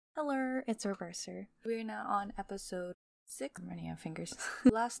it's Reverser. We're now on episode 6. I'm running out of fingers.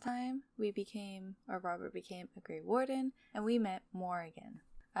 Last time Robert became a Grey Warden, and we met Morrigan.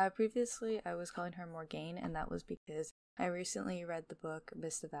 Previously, I was calling her Morgaine, and that was because I recently read the book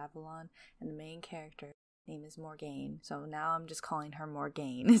Mist of Avalon, and the main character name is Morgaine, so now I'm just calling her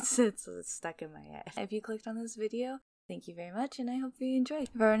Morgaine. It's stuck in my head. If you clicked on this video, thank you very much, and I hope you enjoyed.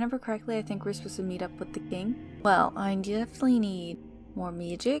 If I remember correctly, I think we're supposed to meet up with the king. Well, I definitely need more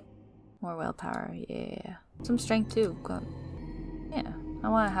magic, more willpower, yeah. Some strength too, yeah. I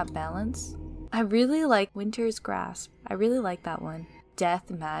want to have balance. I really like Winter's Grasp. I really like that one.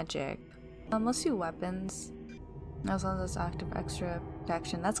 Death magic. Let's do weapons. As long as it's active extra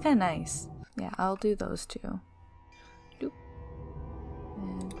protection. That's kind of nice. Yeah, I'll do those two. Doop.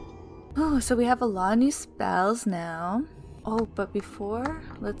 And oh, so we have a lot of new spells now. Oh, but before,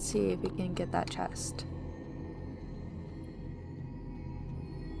 let's see if we can get that chest.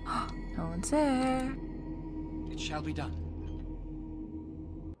 No one's there. It shall be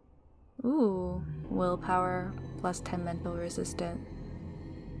done. Ooh, willpower plus 10 mental resistant.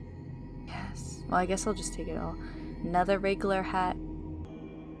 Yes. Well, I guess I'll just take it all. Another regular hat.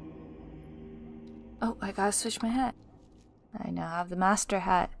 Oh, I gotta switch my hat. I now have the master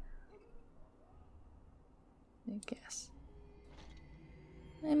hat. I guess.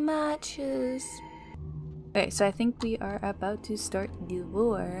 My matches. Okay, so I think we are about to start the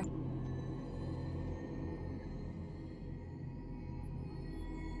war.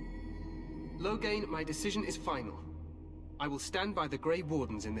 Logain, my decision is final. I will stand by the Grey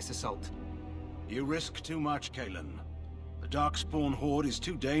Wardens in this assault. You risk too much, Kalen. The darkspawn horde is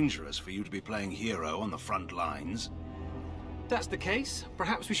too dangerous for you to be playing hero on the front lines. If that's the case,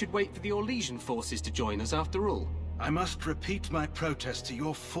 perhaps we should wait for the Orlesian forces to join us after all. I must repeat my protest to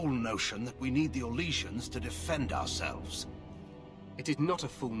your fool notion that we need the Orlesians to defend ourselves. It is not a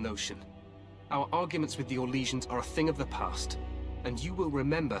fool notion. Our arguments with the Orlesians are a thing of the past, and you will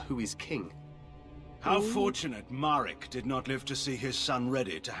remember who is king. How fortunate Marek did not live to see his son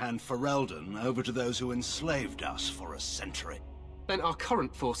ready to hand Ferelden over to those who enslaved us for a century. Then our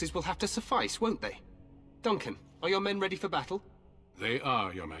current forces will have to suffice, won't they? Duncan, are your men ready for battle? They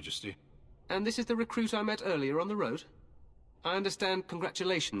are, Your Majesty. And this is the recruit I met earlier on the road? I understand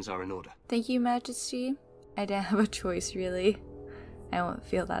congratulations are in order. Thank you, Majesty. I didn't have a choice, really. I won't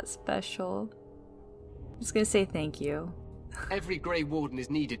feel that special. I'm just gonna say thank you. Every Grey Warden is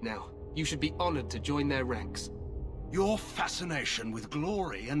needed now. You should be honored to join their ranks. Your fascination with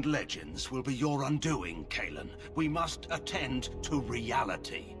glory and legends will be your undoing, Kalen. We must attend to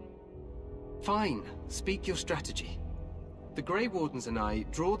reality. Fine. Speak your strategy. The Grey Wardens and I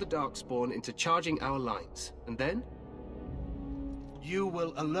draw the darkspawn into charging our lines, and then? You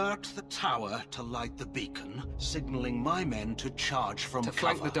will alert the tower to light the beacon, signaling my men to charge from cover. To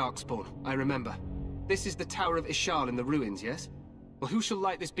flank the darkspawn, I remember. This is the Tower of Ishal in the ruins, yes? Well, who shall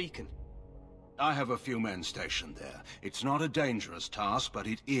light this beacon? I have a few men stationed there. It's not a dangerous task, but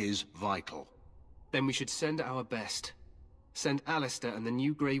it is vital. Then we should send our best. Send Alistair and the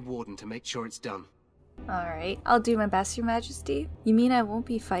new Grey Warden to make sure it's done. Alright, I'll do my best, Your Majesty. You mean I won't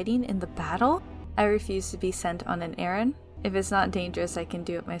be fighting in the battle? I refuse to be sent on an errand. If it's not dangerous, I can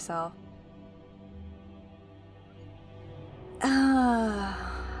do it myself.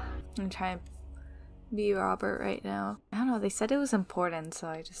 I'm trying to be Robert right now. I don't know, they said it was important, so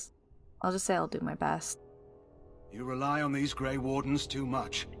I'll just say I'll do my best. You rely on these Grey Wardens too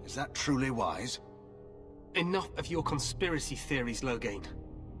much. Is that truly wise? Enough of your conspiracy theories, Logain.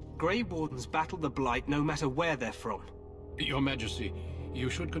 Grey Wardens battle the Blight no matter where they're from. Your Majesty, you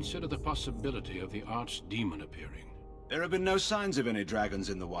should consider the possibility of the archdemon appearing. There have been no signs of any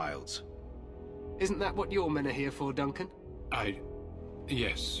dragons in the wilds. Isn't that what your men are here for, Duncan?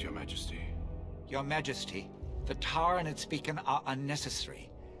 Yes, Your Majesty. Your Majesty, the tower and its beacon are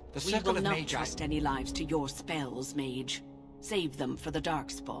unnecessary. The We circle will of not Magi... trust any lives to your spells, mage. Save them for the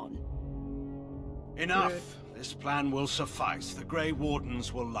darkspawn. Enough! This plan will suffice. The Grey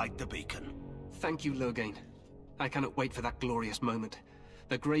Wardens will light the beacon. Thank you, Logain. I cannot wait for that glorious moment.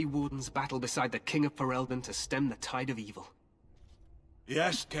 The Grey Wardens battle beside the King of Ferelden to stem the tide of evil.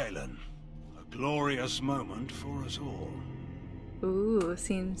 Yes, Kalen. A glorious moment for us all. Ooh,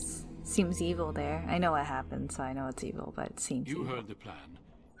 seems evil there. I know what happened, so I know it's evil, but it seems You evil. heard the plan.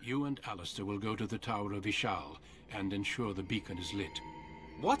 You and Alistair will go to the Tower of Ishal and ensure the beacon is lit.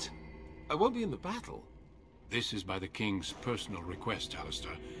 What? I won't be in the battle. This is by the King's personal request,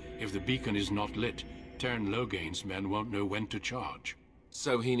 Alistair. If the beacon is not lit, Tern Logain's men won't know when to charge.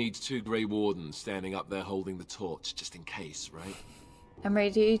 So he needs 2 Grey Wardens standing up there holding the torch, just in case, right? I'm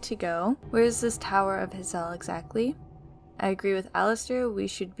ready to go. Where is this Tower of Ishal exactly? I agree with Alistair, we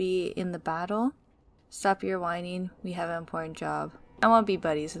should be in the battle. Stop your whining, we have an important job. I want to be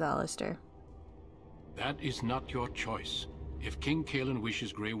buddies with Alistair. That is not your choice. If King Kalen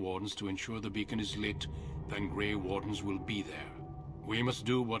wishes Grey Wardens to ensure the beacon is lit, then Grey Wardens will be there. We must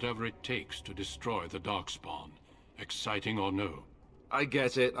do whatever it takes to destroy the darkspawn, exciting or no. I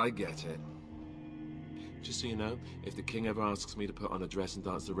get it, I get it. Just so you know, if the king ever asks me to put on a dress and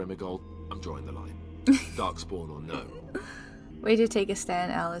dance the Remigold, I'm drawing the line. Darkspawn or no. Way to take a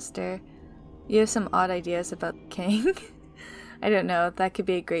stand, Alistair. You have some odd ideas about the king. I don't know, that could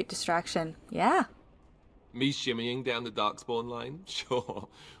be a great distraction. Yeah. Me shimmying down the Darkspawn line? Sure.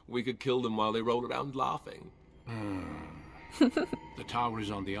 We could kill them while they roll around laughing. The tower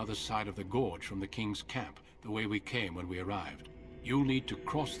is on the other side of the gorge from the king's camp, the way we came when we arrived. You'll need to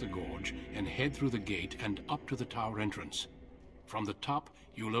cross the gorge and head through the gate and up to the tower entrance. From the top,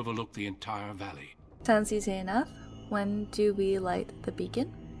 you'll overlook the entire valley. Sounds easy enough. When do we light the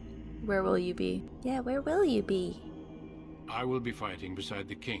beacon? Where will you be? Yeah, where will you be? I will be fighting beside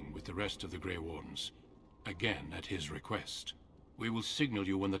the king with the rest of the Grey Wardens. Again, at his request. We will signal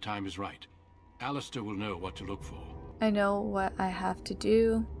you when the time is right. Alistair will know what to look for. I know what I have to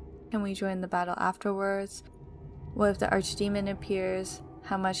do. Can we join the battle afterwards? What if the archdemon appears?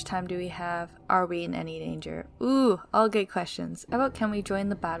 How much time do we have? Are we in any danger? Ooh, all good questions. How about can we join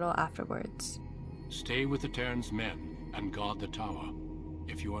the battle afterwards? Stay with the Terran's men and guard the tower.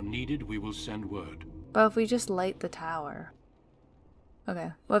 If you are needed, we will send word. But if we just light the tower?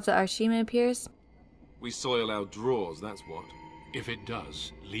 Okay, what if the archdemon appears? We soil our drawers, that's what. If it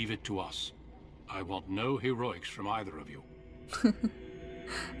does, leave it to us. I want no heroics from either of you.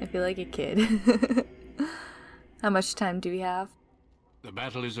 I feel like a kid. How much time do we have? The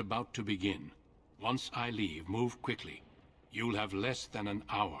battle is about to begin. Once I leave, move quickly. You'll have less than an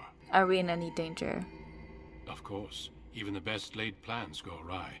hour. Are we in any danger? Of course. Even the best laid plans go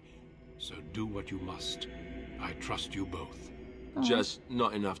awry. So do what you must. I trust you both. Just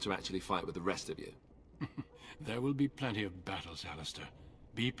not enough to actually fight with the rest of you. There will be plenty of battles, Alistair.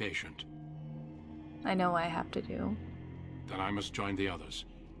 Be patient. I know what I have to do. Then I must join the others.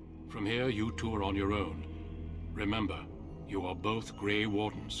 From here, you two are on your own. Remember, you are both Grey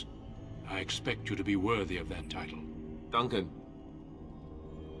Wardens. I expect you to be worthy of that title. Duncan,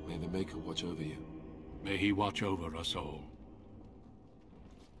 may the Maker watch over you. May he watch over us all.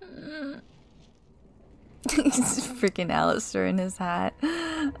 He's freaking Alistair in his hat.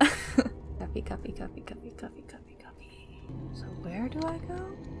 Coffee, coffee, coffee, coffee, coffee, coffee, coffee. So where do I go?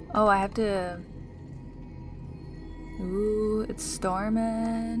 Oh, I have to... Ooh, it's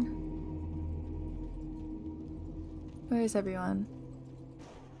storming. Where is everyone?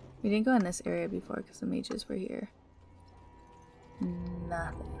 We didn't go in this area before because the mages were here.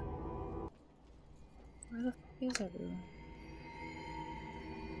 Nothing. Where the f is everyone?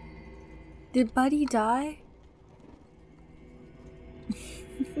 Did Buddy die?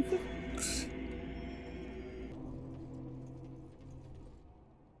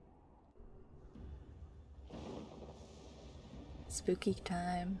 Spooky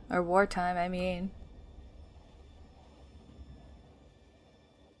time. Or wartime, I mean.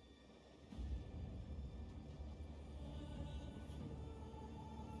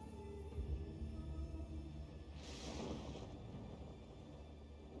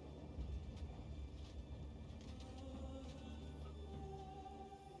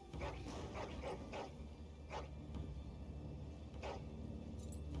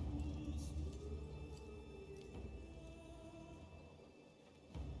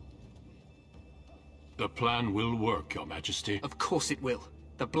 The plan will work, Your Majesty. Of course it will.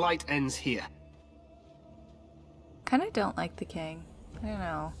 The blight ends here. Kinda don't like the king. I don't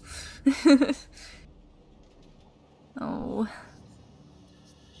know. Oh.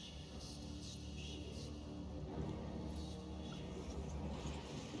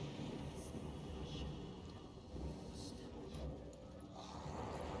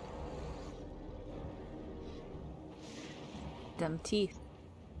 Them teeth.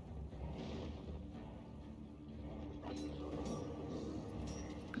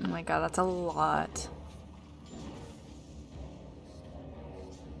 Oh my god, that's a lot.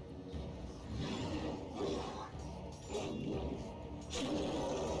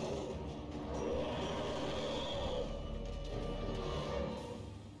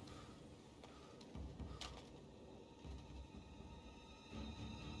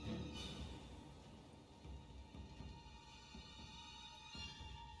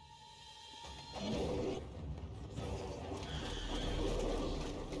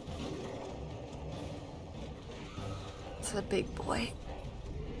 It's a big boy.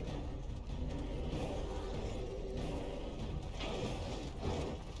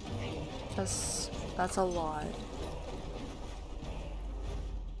 That's a lot.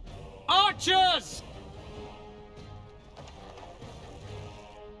 Archers!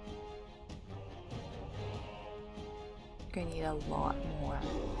 Gonna need a lot more.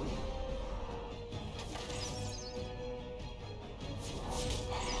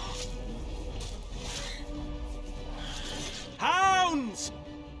 Hounds!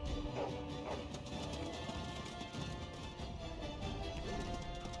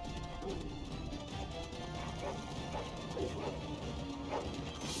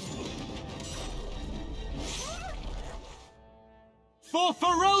 For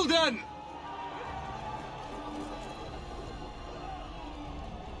Ferelden!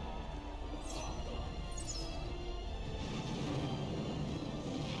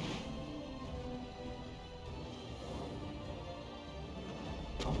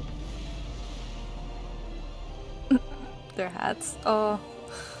 Their hats. Oh.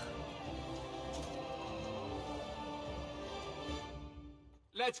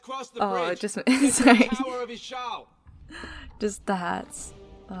 Let's cross the Oh, bridge. just Get to the sorry. Tower of Ishal. Just the hats.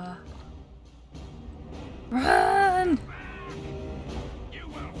 Run!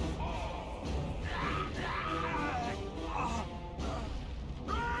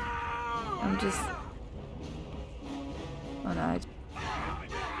 I'm just. Oh no.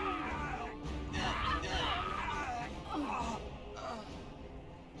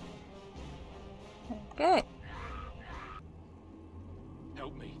 Okay.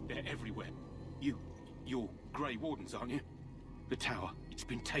 Help me, they're everywhere. You're Grey Wardens, aren't you? The tower, it's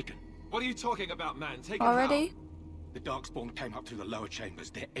been taken. What are you talking about, man? Take Already? him The darkspawn came up through the lower chambers.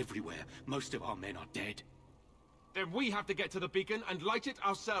 They're everywhere. Most of our men are dead. Then we have to get to the beacon and light it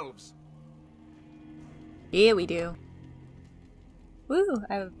ourselves. Yeah, we do. Woo!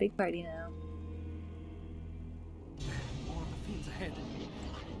 I have a big party now. More of the fiends ahead.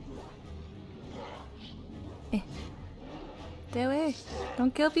 Stay away!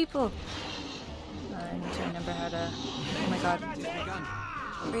 Don't kill people! I need to remember how to. Oh my god.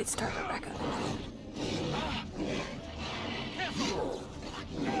 Great start, Rebecca.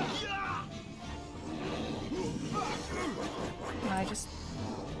 I just.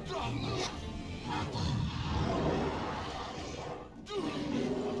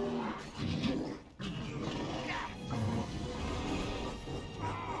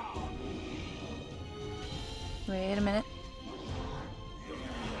 Wait a minute.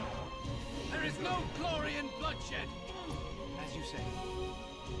 There is no glory in bloodshed. As you say.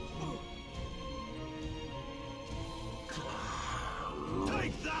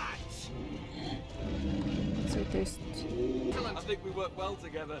 Take that! So there's. I think we work well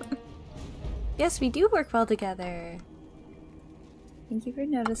together. Yes, we do work well together. Thank you for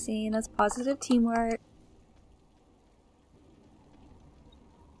noticing. That's positive teamwork.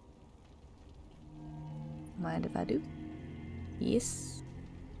 Mind if I do? Yes.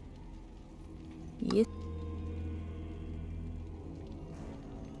 Yes.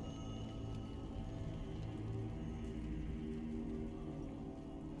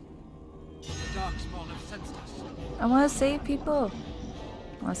 Darkspawn have sensed us. I want to save people.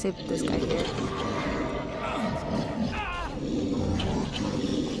 I want to save this guy here.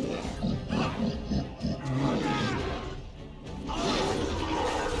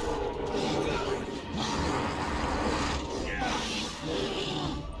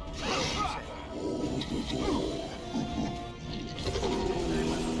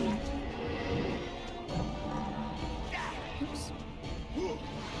 Oops.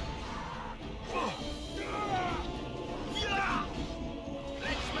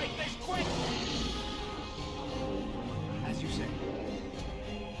 Let's make this quick! As you say.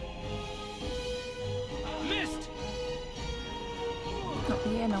 Missed! Oh,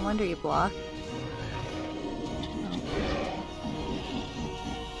 yeah, no wonder you block.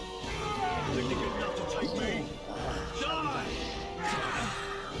 Think you're good enough to take me? Die!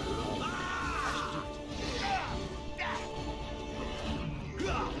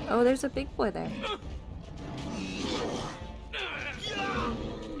 Oh, there's a big boy there.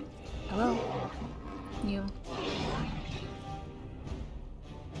 Hello? You.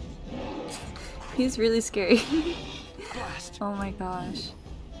 He's really scary. Oh my gosh.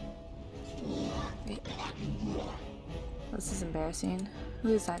 Wait. This is embarrassing. Who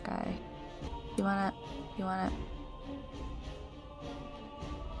is that guy? You wanna...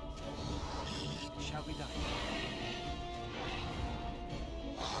 Shall we die?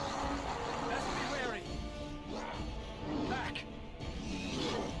 Best be wary! Back!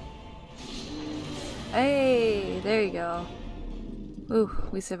 Hey! There you go. Ooh,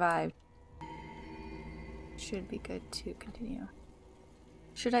 we survived. Should be good to continue.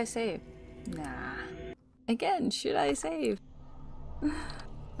 Should I save? Nah. Again, should I save?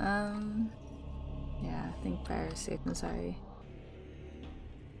 Yeah, I think fire is safe. I'm sorry.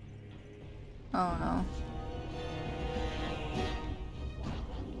 Oh no.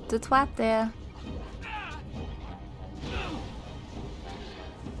 The twat there.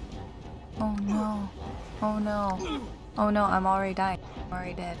 Oh no. Oh no. Oh no, I'm already dying. I'm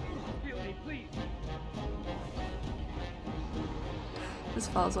already dead. This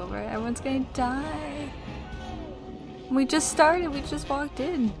falls over. Everyone's gonna die. We just started. We just walked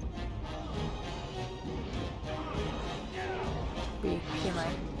in. Be like.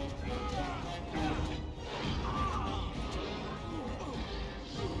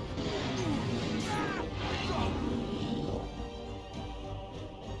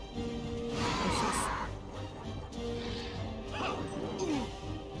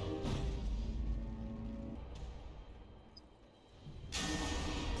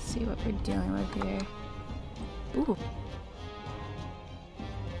 See what we're dealing with here. Ooh.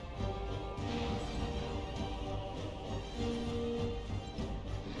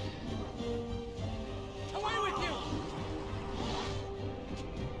 Away with you!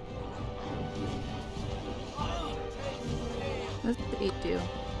 What's the 8 do?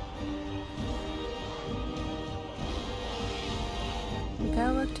 We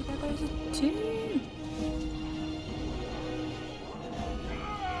gotta work together as a team.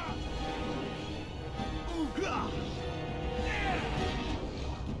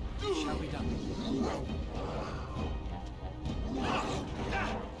 Shall be done.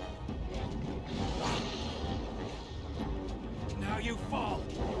 Now you fall.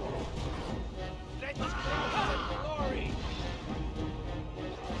 Let's go for glory.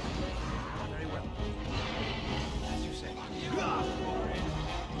 Very well. As you say.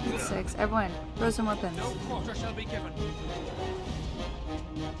 6. Everyone, throw some weapons. No quarter shall be given.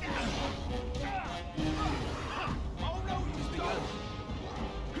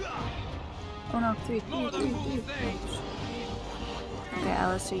 Oh no, 3. Okay,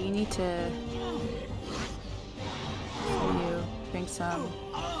 Alistair, you need to... You drink some.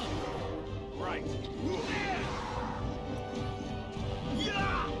 Right.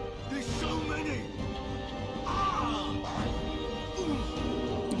 There's so many.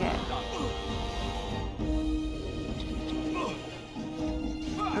 Okay.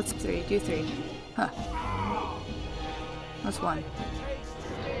 That's 3. Do 3. Huh. That's 1.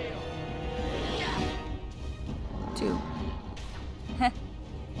 2. Heh.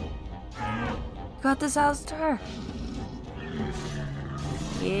 Got this, Alistair!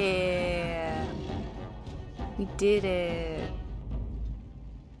 Yeah! We did it!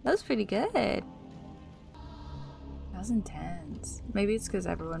 That was pretty good! That was intense. Maybe it's because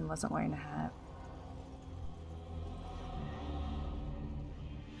everyone wasn't wearing a hat.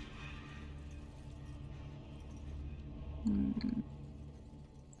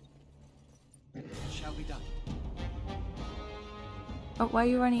 Shall be done. Oh, why are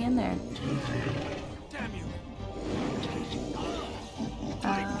you running in there? Damn you!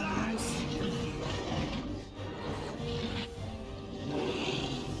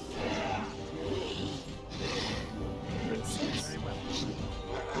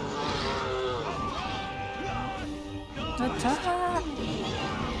 Attack!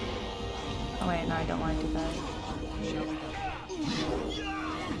 Oh wait, no, I don't want to do that.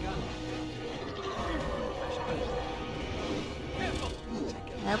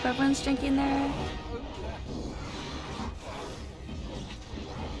 I hope everyone's drinking there.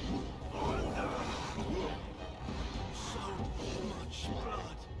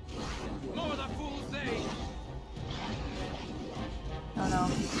 More the fools they! Oh no.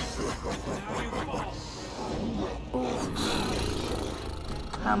 Now you fall!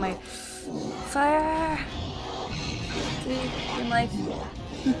 How am I? Fire! Dude, in life.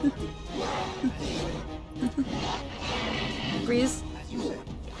 Freeze.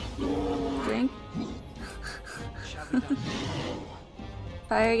 Drink.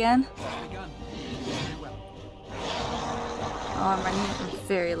 Fire again. Oh, I'm running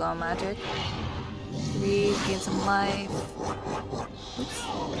very low magic. 3, gain some life. Oops.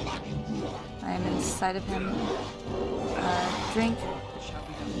 I am inside of him. Drink.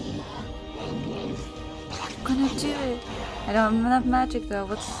 I'm gonna do it. I don't have enough magic though.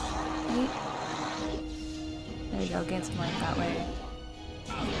 Wait. There you go. Gain some life that way.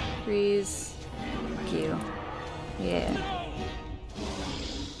 Freeze. Q. Yeah.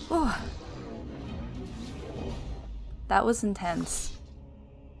 Ooh. That was intense.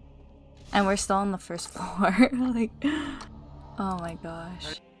 And we're still on the first floor. Like, oh my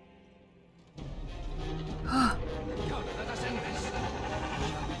gosh.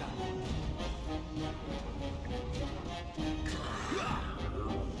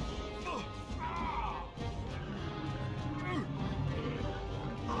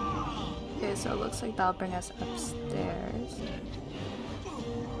 Okay, so it looks like that'll bring us upstairs.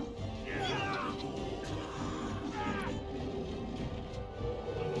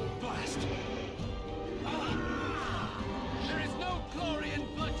 Blast! There is no glory in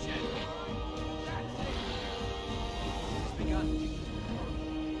bloodshed! It's begun.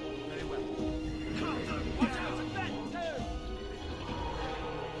 Very well. Watch out for that too!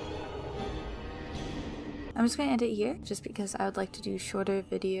 I'm just gonna end it here, just because I would like to do shorter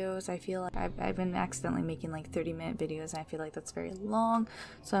videos. I feel like I've been accidentally making like 30-minute videos, and I feel like that's very long,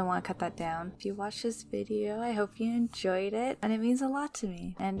 so I want to cut that down. If you watched this video, I hope you enjoyed it, and it means a lot to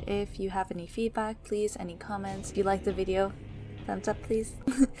me. And if you have any feedback, please, any comments, if you like the video, thumbs up please.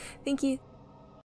 Thank you.